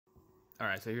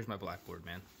Alright, so here's my Blackboard,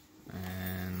 man.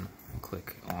 And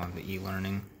click on the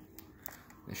e-learning.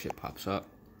 This shit pops up.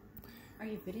 Are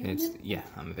you videoing it? Yeah,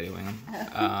 I'm videoing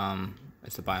them.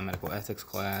 It's a biomedical ethics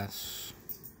class.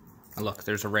 And look,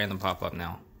 there's a random pop-up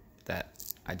now that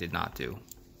I did not do.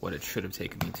 What it should have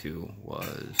taken me to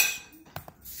was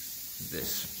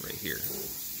this right here.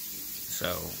 So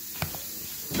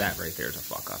that right there is a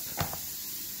fuck up.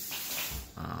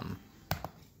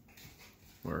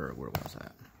 Where was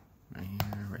that?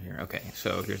 Right here. Okay,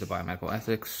 so here's the biomedical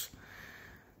ethics.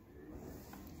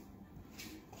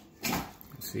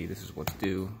 Let's see, this is what's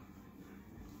due.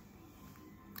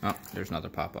 Oh, there's another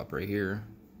pop-up right here.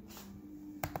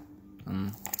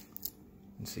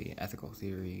 Let's see, ethical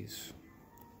theories.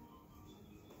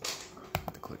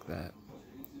 Have to click that.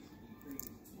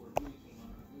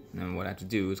 And then what I have to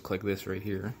do is click this right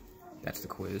here. That's the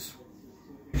quiz.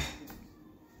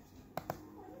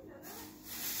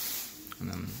 And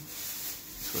then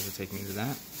it's supposed to take me to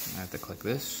that. I have to click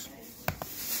this.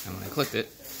 And when I clicked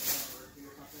it,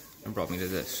 it brought me to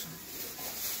this.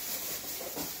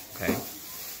 Okay.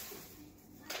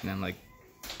 And then, like,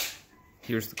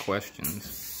 here's the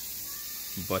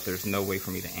questions, but there's no way for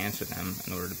me to answer them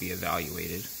in order to be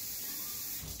evaluated.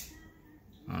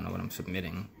 I don't know what I'm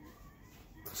submitting.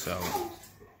 So,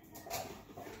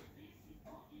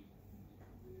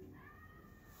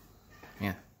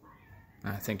 yeah.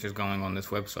 I think just going on this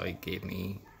website gave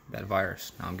me that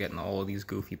virus. Now I'm getting all of these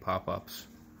goofy pop-ups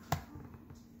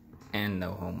and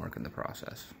no homework in the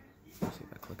process. Let's see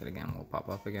if I click it again, will it pop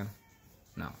up again?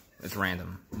 No, it's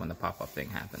random when the pop-up thing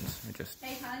happens. I just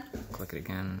click it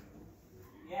again.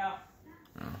 Yeah.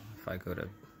 If I go to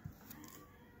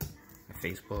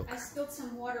Facebook. I spilled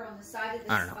some water on the side of this.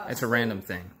 I don't know. It's a random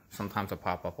thing. Sometimes a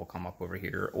pop-up will come up over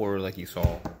here, or like you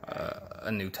saw,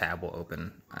 a new tab will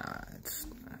open. It's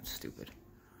stupid.